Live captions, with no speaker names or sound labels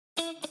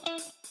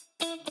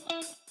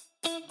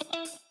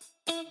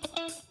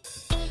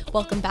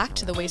Welcome back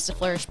to the Ways to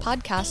Flourish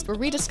podcast, where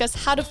we discuss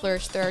how to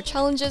flourish through our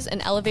challenges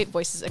and elevate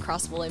voices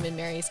across William &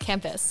 Mary's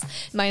campus.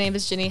 My name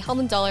is Ginny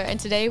Helmandaller, and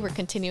today we're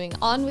continuing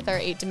on with our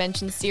 8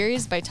 Dimensions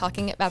series by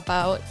talking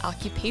about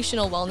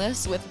occupational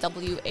wellness with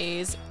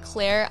WA's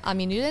Claire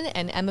Aminuddin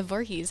and Emma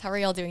Voorhees. How are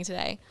y'all doing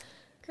today?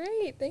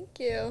 Great, thank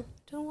you.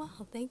 Doing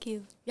well, thank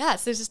you. Yeah,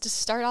 so just to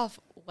start off,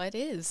 what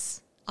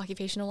is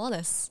occupational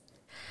wellness?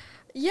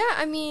 Yeah,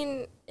 I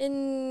mean,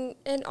 in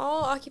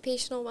all,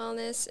 occupational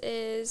wellness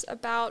is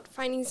about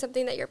finding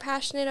something that you're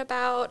passionate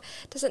about.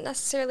 It doesn't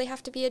necessarily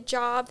have to be a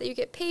job that you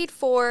get paid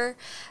for,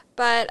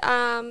 but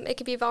it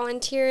could be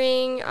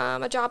volunteering,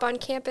 a job on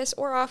campus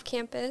or off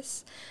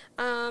campus,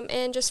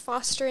 and just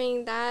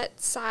fostering that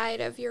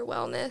side of your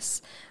wellness,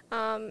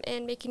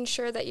 and making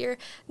sure that you're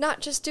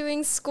not just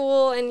doing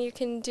school and you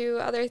can do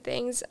other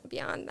things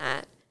beyond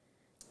that.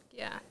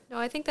 Yeah, no,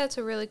 I think that's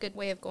a really good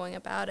way of going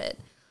about it.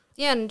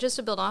 Yeah, and just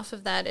to build off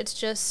of that, it's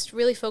just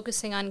really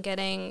focusing on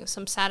getting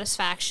some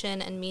satisfaction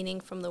and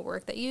meaning from the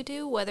work that you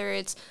do, whether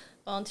it's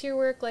volunteer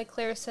work, like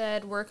Claire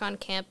said, work on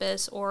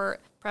campus, or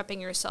prepping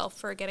yourself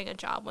for getting a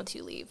job once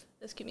you leave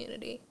this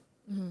community.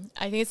 Mm-hmm.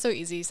 I think it's so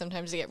easy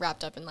sometimes to get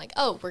wrapped up in like,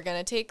 oh, we're going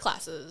to take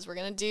classes, we're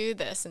going to do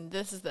this, and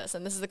this is this,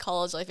 and this is the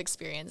college life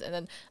experience. And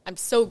then I'm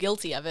so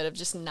guilty of it, of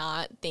just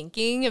not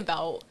thinking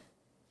about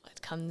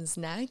what comes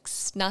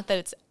next. Not that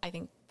it's, I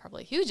think,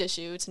 probably a huge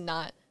issue to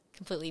not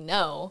completely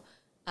know.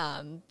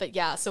 But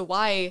yeah, so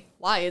why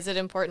is it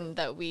important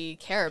that we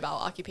care about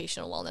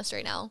occupational wellness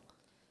right now?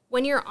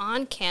 When you're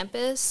on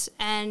campus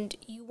and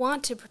you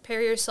want to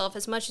prepare yourself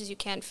as much as you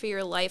can for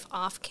your life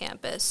off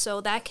campus, so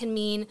that can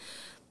mean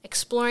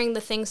exploring the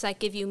things that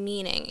give you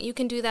meaning. You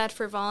can do that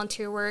for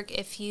volunteer work.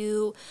 If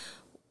you're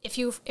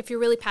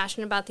really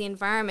passionate about the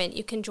environment,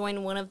 you can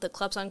join one of the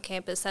clubs on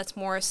campus that's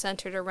more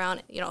centered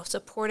around,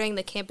 supporting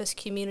the campus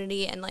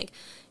community and like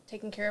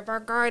taking care of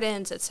our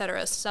gardens,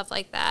 etc., stuff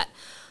like that.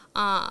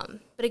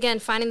 But again,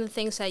 finding the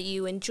things that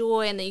you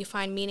enjoy and that you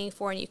find meaning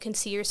for and you can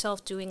see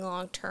yourself doing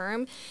long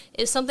term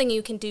is something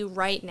you can do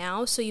right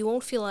now, so you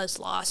won't feel as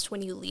lost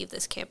when you leave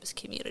this campus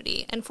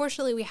community. And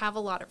fortunately, we have a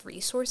lot of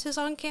resources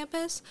on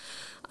campus.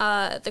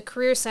 The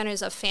Career Center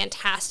is a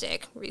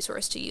fantastic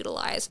resource to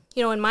utilize.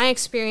 In my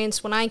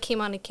experience, when I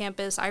came onto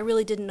campus, I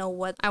really didn't know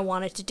what I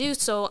wanted to do,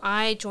 so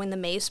I joined the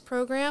MACE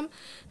program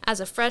as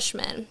a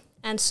freshman.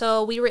 And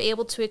so we were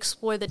able to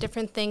explore the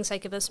different things that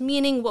give us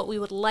meaning, what we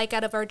would like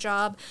out of our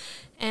job.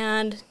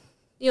 And,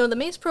 the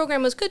MACE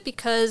program was good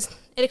because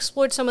it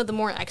explored some of the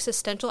more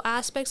existential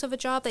aspects of a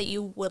job that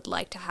you would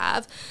like to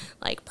have,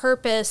 like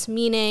purpose,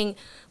 meaning,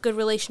 good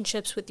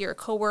relationships with your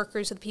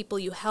coworkers, the people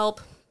you help,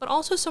 but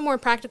also some more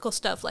practical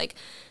stuff like,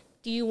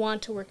 do you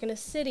want to work in a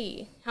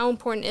city? How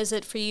important is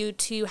it for you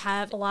to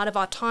have a lot of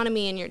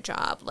autonomy in your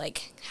job?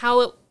 Like,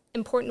 how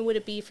important would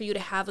it be for you to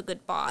have a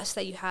good boss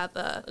that you have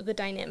a good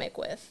dynamic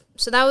with?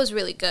 So that was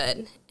really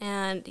good.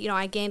 And,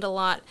 I gained a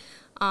lot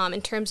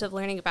in terms of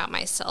learning about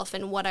myself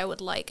and what I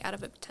would like out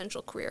of a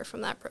potential career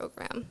from that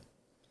program.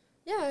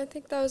 Yeah, I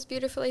think that was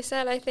beautifully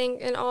said. I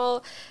think in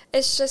all,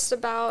 it's just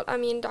about,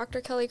 Dr.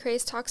 Kelly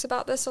Crace talks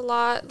about this a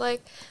lot,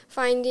 like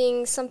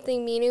finding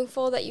something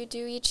meaningful that you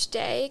do each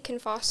day can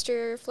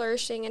foster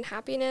flourishing and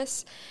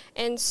happiness.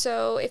 And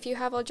so if you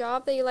have a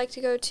job that you like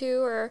to go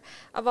to or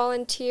a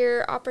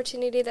volunteer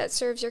opportunity that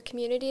serves your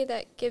community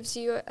that gives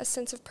you a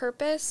sense of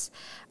purpose,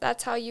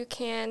 that's how you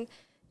can,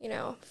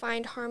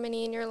 find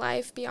harmony in your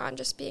life beyond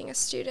just being a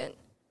student.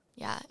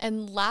 Yeah,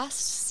 and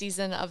last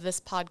season of this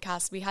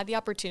podcast, we had the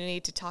opportunity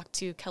to talk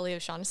to Kelly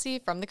O'Shaughnessy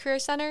from the Career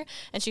Center,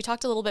 and she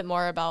talked a little bit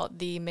more about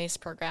the MACE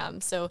program.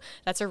 So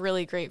that's a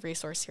really great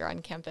resource here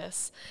on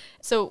campus.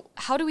 So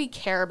how do we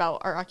care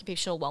about our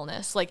occupational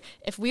wellness? Like,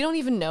 if we don't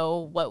even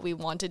know what we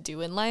want to do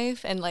in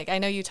life, and like I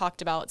know you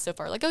talked about so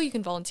far, like, oh, you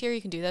can volunteer,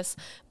 you can do this,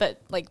 but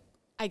like,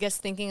 I guess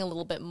thinking a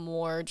little bit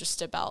more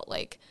just about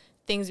like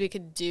things we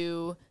could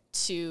do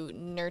to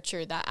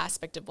nurture that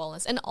aspect of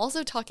wellness, and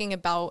also talking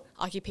about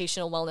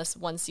occupational wellness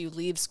once you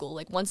leave school.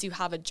 Like once you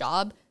have a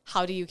job,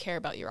 how do you care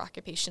about your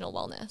occupational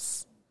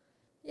wellness?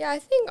 Yeah, I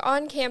think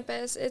on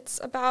campus, it's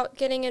about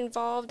getting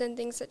involved in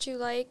things that you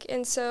like.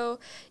 And so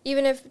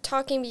even if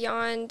talking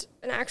beyond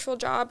an actual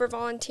job or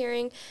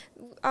volunteering,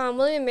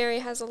 William & Mary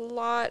has a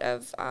lot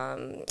of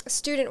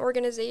student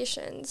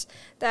organizations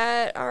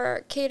that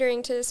are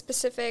catering to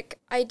specific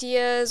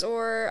ideas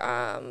or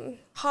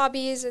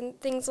hobbies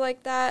and things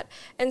like that.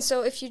 And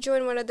so if you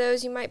join one of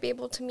those, you might be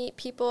able to meet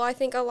people. I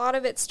think a lot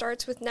of it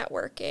starts with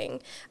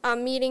networking,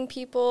 meeting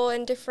people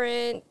in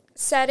different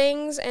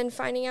settings and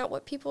finding out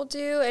what people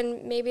do,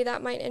 and maybe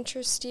that might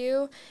interest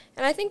you.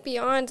 And I think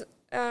beyond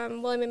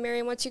William &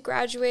 Mary, once you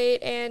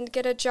graduate and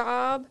get a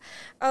job,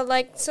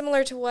 like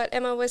similar to what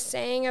Emma was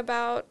saying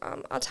about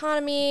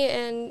autonomy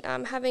and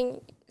having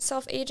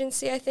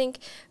self-agency, I think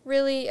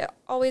really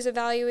always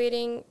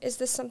evaluating, is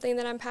this something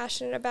that I'm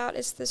passionate about?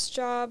 Is this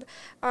job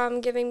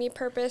giving me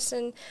purpose?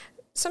 And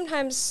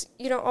sometimes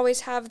you don't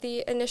always have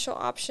the initial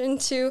option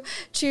to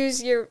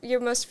choose your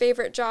most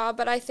favorite job,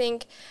 but I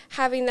think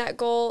having that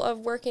goal of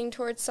working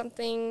towards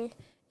something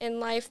in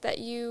life that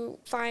you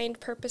find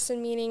purpose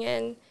and meaning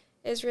in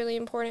is really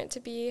important to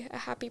be a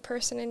happy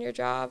person in your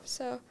job.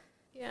 So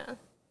yeah.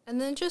 And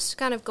then just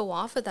kind of go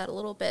off of that a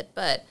little bit,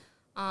 but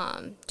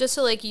just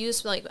to like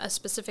use like a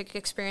specific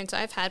experience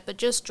I've had, but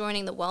just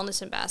joining the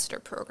Wellness Ambassador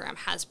program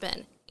has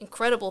been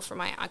incredible for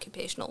my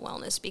occupational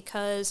wellness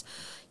because,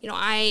 you know,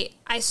 I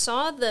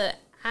saw the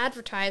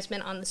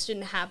advertisement on the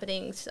Student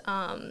Happenings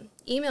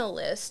email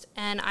list,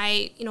 and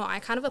I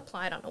kind of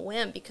applied on a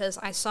whim because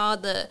I saw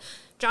the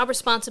job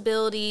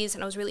responsibilities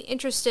and I was really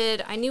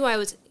interested. I knew I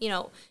was,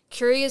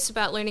 curious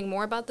about learning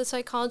more about the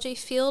psychology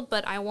field,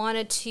 but I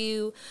wanted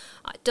to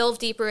delve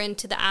deeper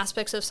into the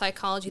aspects of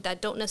psychology that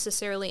don't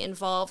necessarily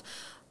involve,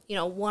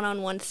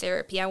 one-on-one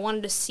therapy. I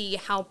wanted to see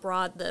how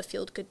broad the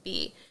field could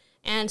be.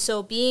 And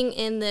so being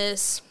in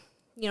this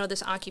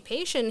this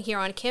occupation here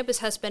on campus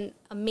has been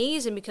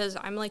amazing because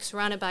I'm like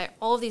surrounded by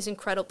all of these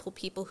incredible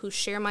people who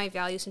share my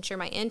values and share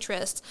my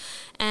interests.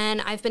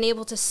 And I've been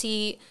able to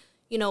see,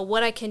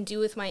 what I can do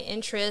with my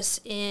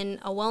interests in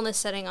a wellness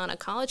setting on a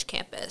college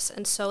campus.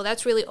 And so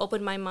that's really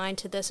opened my mind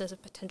to this as a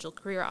potential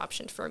career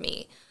option for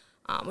me,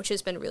 which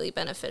has been really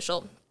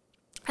beneficial.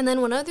 And then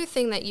one other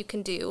thing that you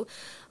can do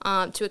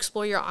to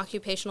explore your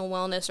occupational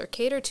wellness or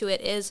cater to it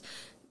is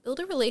build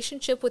a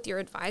relationship with your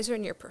advisor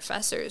and your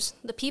professors.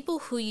 The people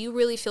who you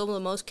really feel the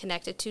most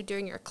connected to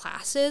during your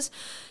classes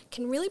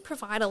can really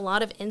provide a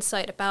lot of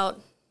insight about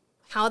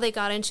how they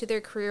got into their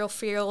career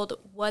field,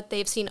 what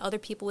they've seen other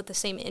people with the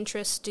same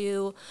interests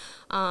do.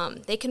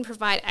 They can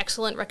provide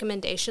excellent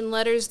recommendation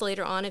letters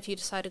later on if you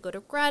decide to go to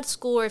grad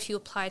school or if you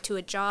apply to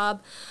a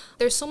job.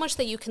 There's so much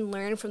that you can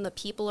learn from the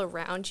people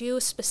around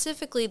you,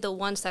 specifically the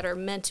ones that are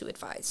meant to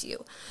advise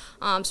you.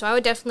 So I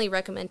would definitely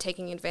recommend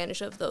taking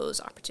advantage of those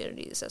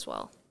opportunities as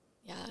well.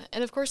 Yeah,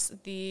 and of course,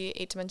 the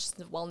 8 dimensions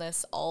of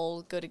wellness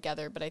all go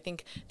together, but I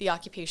think the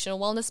occupational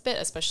wellness bit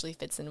especially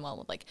fits in well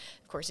with, like,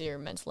 of course, your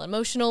mental and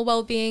emotional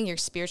well-being, your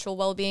spiritual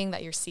well-being,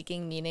 that you're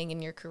seeking meaning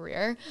in your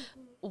career.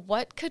 Mm-hmm.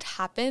 What could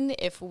happen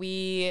if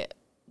we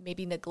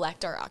maybe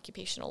neglect our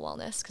occupational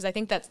wellness? Because I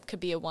think that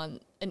could be an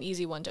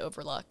easy one to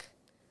overlook.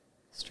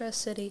 Stress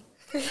city.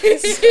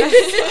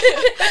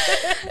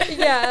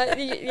 Yeah,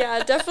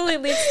 definitely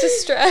leads to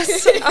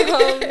stress.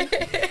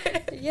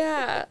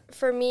 Yeah,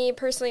 for me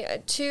personally,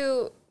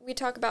 we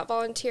talk about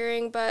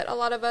volunteering, but a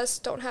lot of us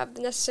don't have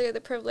necessarily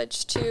the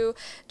privilege to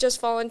just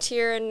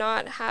volunteer and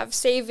not have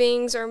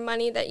savings or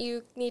money that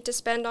you need to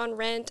spend on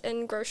rent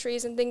and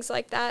groceries and things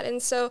like that.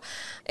 And so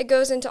it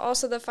goes into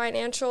also the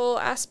financial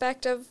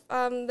aspect of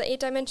the 8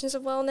 dimensions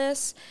of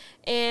wellness.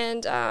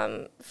 And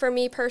for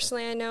me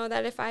personally, I know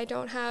that if I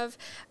don't have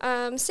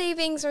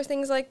savings or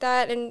things like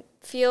that and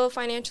feel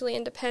financially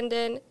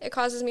independent, it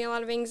causes me a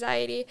lot of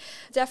anxiety.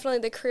 Definitely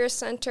the Career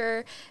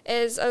Center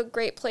is a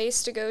great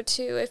place to go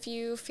to if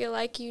you feel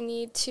like you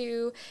need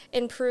to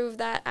improve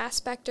that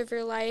aspect of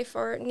your life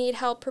or need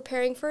help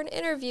preparing for an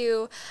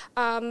interview.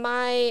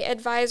 My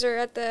advisor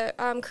at the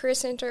Career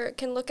Center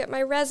can look at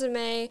my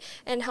resume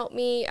and help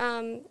me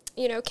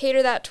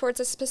cater that towards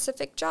a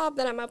specific job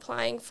that I'm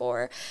applying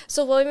for.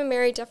 So William &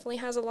 Mary definitely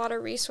has a lot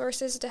of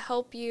resources to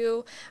help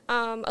you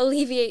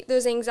alleviate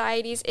those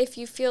anxieties if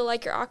you feel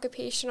like your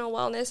occupational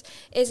wellness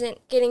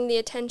isn't getting the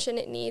attention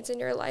it needs in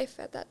your life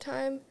at that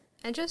time.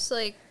 And just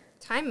like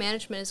time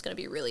management is going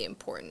to be really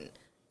important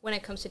when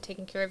it comes to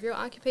taking care of your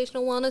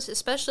occupational wellness,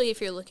 especially if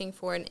you're looking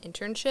for an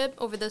internship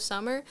over the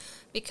summer,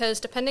 because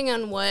depending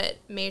on what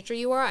major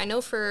you are, I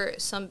know for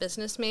some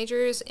business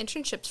majors,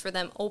 internships for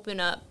them open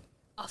up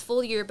a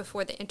full year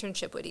before the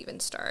internship would even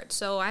start.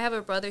 So I have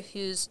a brother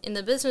who's in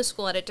the business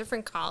school at a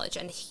different college,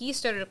 and he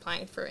started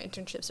applying for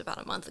internships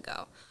about a month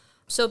ago.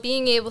 So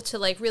being able to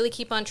like really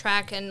keep on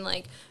track and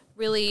like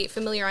really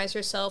familiarize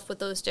yourself with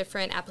those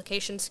different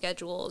application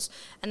schedules,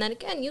 and then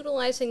again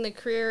utilizing the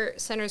Career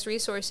Center's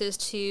resources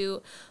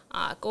to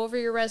go over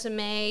your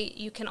resume.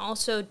 You can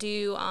also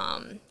do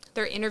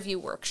their interview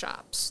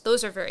workshops.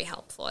 Those are very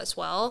helpful as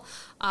well.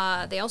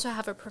 They also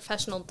have a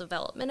professional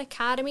development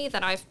academy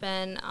that I've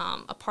been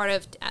a part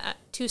of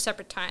 2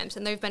 separate times,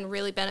 and they've been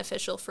really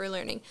beneficial for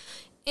learning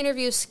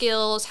interview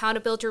skills, how to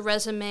build your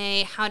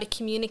resume, how to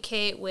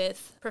communicate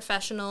with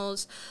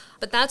professionals.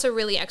 But that's a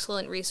really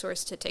excellent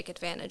resource to take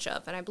advantage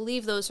of. And I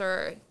believe those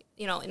are,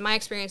 in my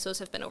experience, those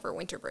have been over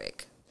winter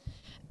break.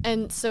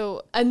 And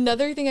so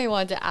another thing I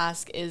wanted to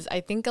ask is,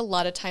 I think a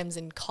lot of times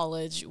in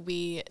college,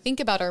 we think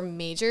about our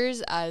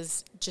majors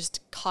as just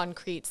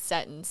concrete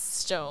set in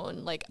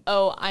stone. Like,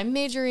 oh, I'm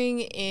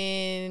majoring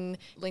in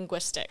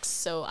linguistics,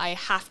 so I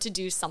have to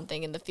do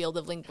something in the field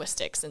of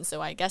linguistics. And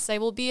so I guess I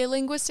will be a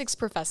linguistics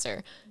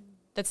professor.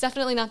 That's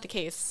definitely not the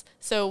case.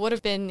 So what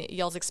have been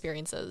y'all's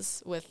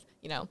experiences with,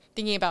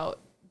 thinking about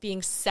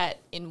being set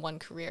in one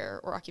career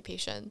or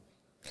occupation?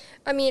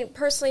 I mean,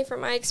 personally, from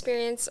my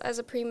experience as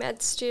a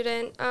pre-med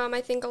student,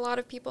 I think a lot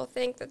of people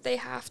think that they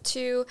have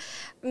to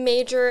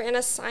major in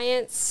a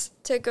science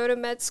to go to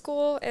med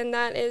school, and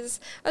that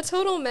is a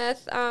total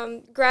myth.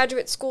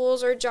 Graduate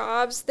schools or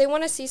jobs, they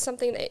want to see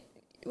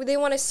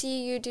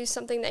you do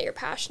something that you're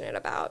passionate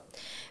about.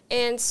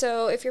 And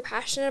so if you're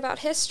passionate about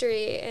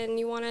history and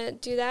you want to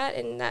do that,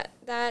 and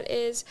that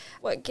is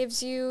what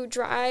gives you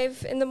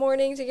drive in the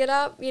morning to get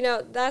up,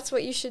 that's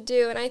what you should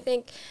do. And I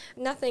think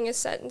nothing is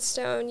set in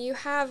stone. You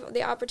have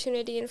the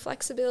opportunity and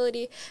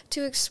flexibility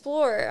to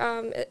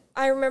explore.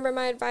 I remember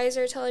my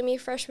advisor telling me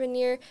freshman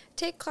year,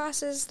 take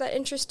classes that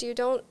interest you.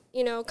 Don't,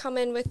 come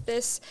in with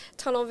this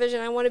tunnel vision.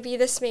 I want to be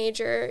this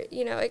major,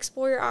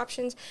 explore your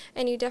options,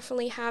 and you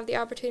definitely have the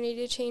opportunity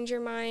to change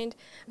your mind,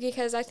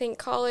 because I think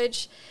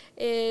college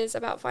is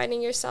about finding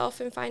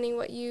yourself and finding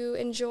what you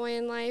enjoy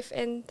in life,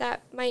 and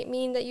that might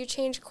mean that you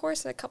change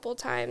course a couple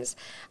times.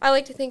 I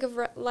like to think of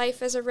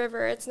life as a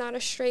river. It's not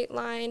a straight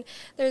line.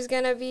 There's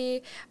going to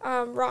be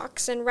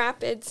rocks and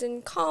rapids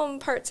and calm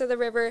parts of the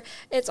river.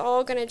 It's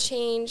all going to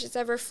change. It's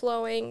ever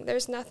flowing.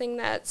 There's nothing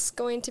that's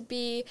going to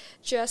be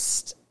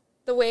just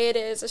the way it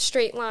is, a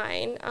straight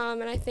line.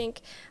 And I think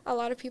a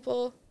lot of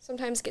people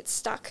sometimes get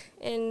stuck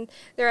in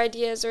their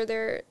ideas or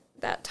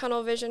that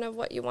tunnel vision of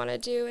what you want to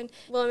do. And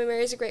William &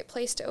 Mary is a great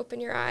place to open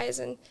your eyes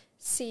and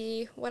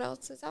see what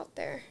else is out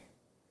there.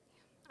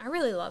 I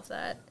really love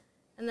that.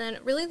 And then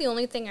really the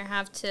only thing I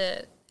have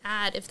to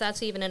add, if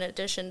that's even an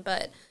addition,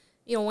 but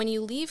when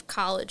you leave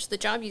college, the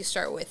job you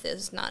start with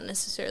is not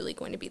necessarily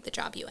going to be the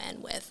job you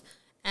end with.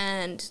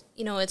 And,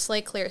 it's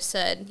like Claire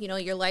said,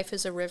 your life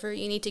is a river.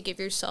 You need to give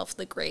yourself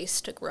the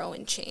grace to grow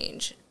and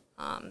change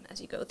as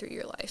you go through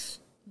your life.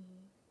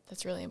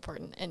 That's really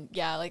important. And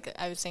yeah, like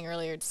I was saying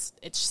earlier,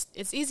 it's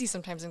easy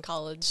sometimes in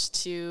college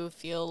to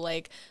feel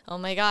like, oh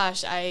my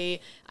gosh, I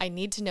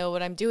need to know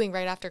what I'm doing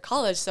right after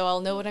college, so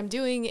I'll know what I'm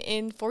doing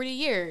in 40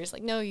 years.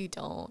 Like, no, you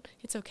don't.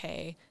 It's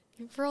okay.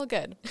 We're all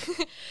good.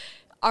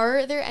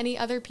 Are there any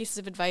other pieces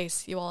of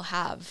advice you all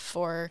have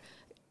for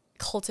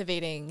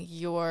cultivating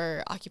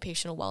your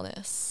occupational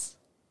wellness?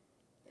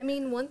 I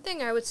mean, one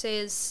thing I would say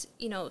is,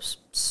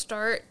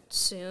 start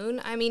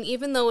soon. I mean,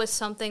 even though it's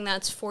something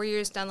that's 4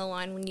 years down the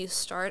line when you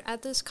start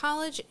at this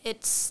college,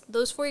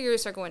 those 4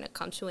 years are going to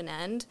come to an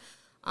end.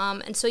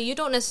 And so you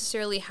don't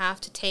necessarily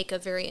have to take a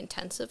very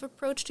intensive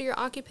approach to your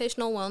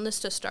occupational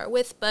wellness to start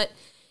with, but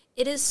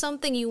it is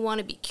something you want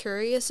to be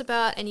curious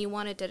about and you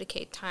want to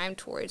dedicate time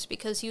towards,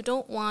 because you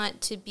don't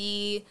want to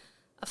be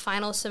a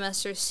final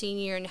semester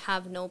senior and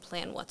have no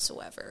plan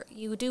whatsoever.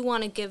 You do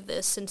want to give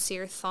this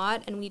sincere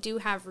thought, and we do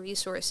have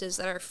resources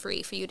that are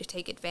free for you to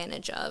take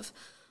advantage of.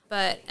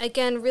 But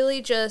again,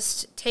 really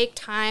just take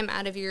time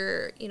out of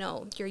your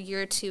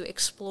year to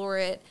explore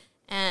it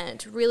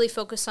and really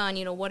focus on,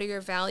 what are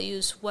your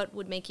values, what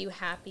would make you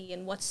happy,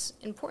 and what's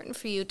important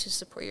for you to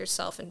support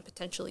yourself and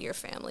potentially your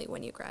family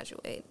when you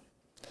graduate.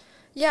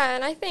 Yeah,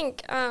 and I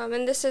think,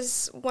 and this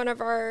is one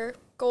of our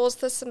goals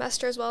this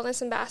semester as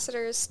Wellness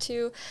Ambassadors,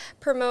 to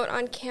promote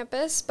on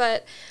campus,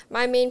 but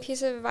my main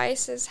piece of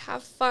advice is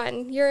have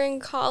fun. You're in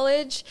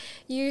college,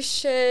 you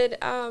should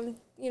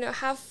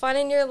have fun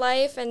in your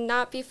life and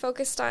not be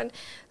focused on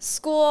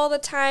school all the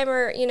time,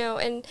 or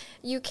and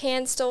you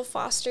can still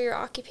foster your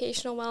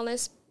occupational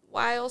wellness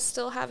while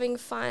still having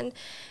fun.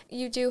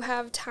 You do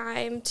have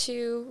time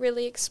to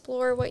really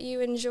explore what you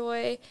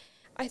enjoy.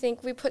 I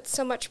think we put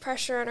so much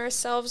pressure on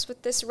ourselves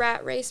with this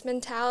rat race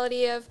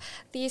mentality of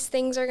these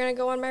things are going to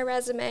go on my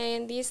resume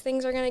and these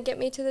things are going to get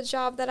me to the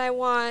job that I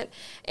want.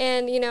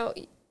 And,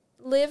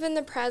 live in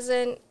the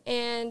present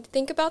and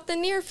think about the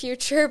near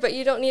future, but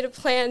you don't need to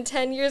plan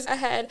 10 years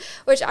ahead,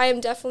 which I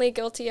am definitely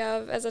guilty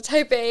of as a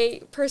type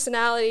A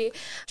personality,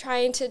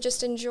 trying to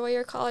just enjoy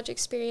your college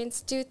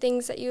experience, do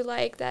things that you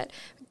like that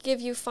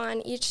give you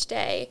fun each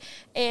day.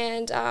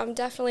 And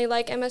definitely,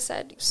 like Emma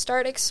said,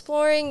 start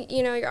exploring,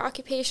 your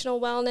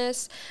occupational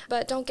wellness,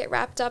 but don't get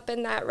wrapped up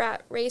in that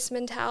rat race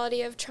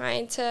mentality of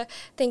trying to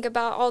think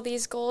about all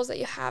these goals that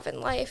you have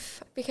in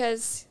life,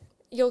 because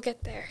you'll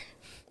get there.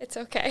 It's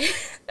okay.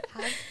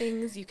 Have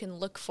things you can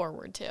look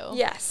forward to.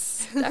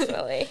 Yes,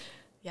 definitely.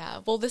 Yeah.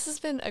 Well, this has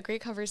been a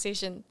great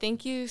conversation.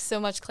 Thank you so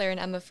much, Claire and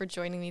Emma, for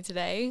joining me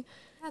today.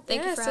 Yeah,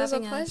 thank you for having us. It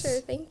was a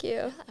pleasure. Thank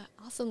you. Yeah,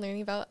 awesome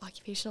learning about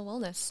occupational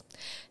wellness.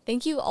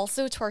 Thank you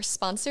also to our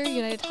sponsor,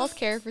 United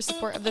Healthcare, for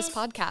support of this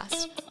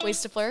podcast.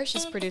 Ways to Flourish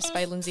is produced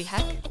by Lindsay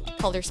Heck,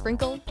 Calder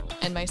Sprinkle,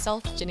 and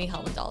myself, Jenny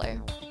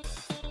Helmendaller.